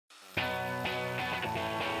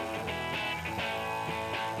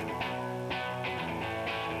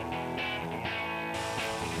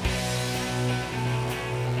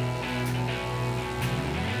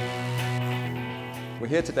We're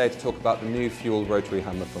here today to talk about the new fuel rotary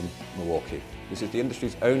hammer from Milwaukee. This is the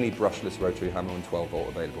industry's only brushless rotary hammer and 12 volt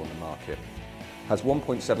available on the market. Has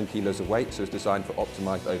 1.7 kilos of weight, so it's designed for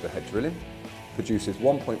optimised overhead drilling. Produces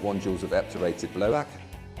 1.1 joules of EPTA rated blowback,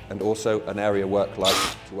 and also an area work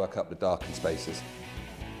light to work up the darkened spaces.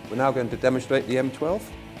 We're now going to demonstrate the M12.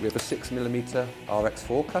 We have a 6mm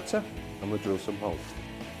RX4 cutter, and we'll drill some holes.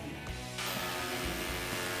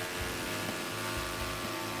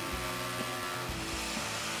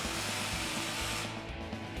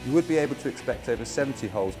 You would be able to expect over 70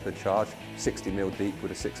 holes per charge, 60mm deep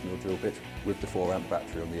with a 6mm drill bit with the 4 amp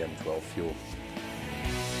battery on the M12 fuel.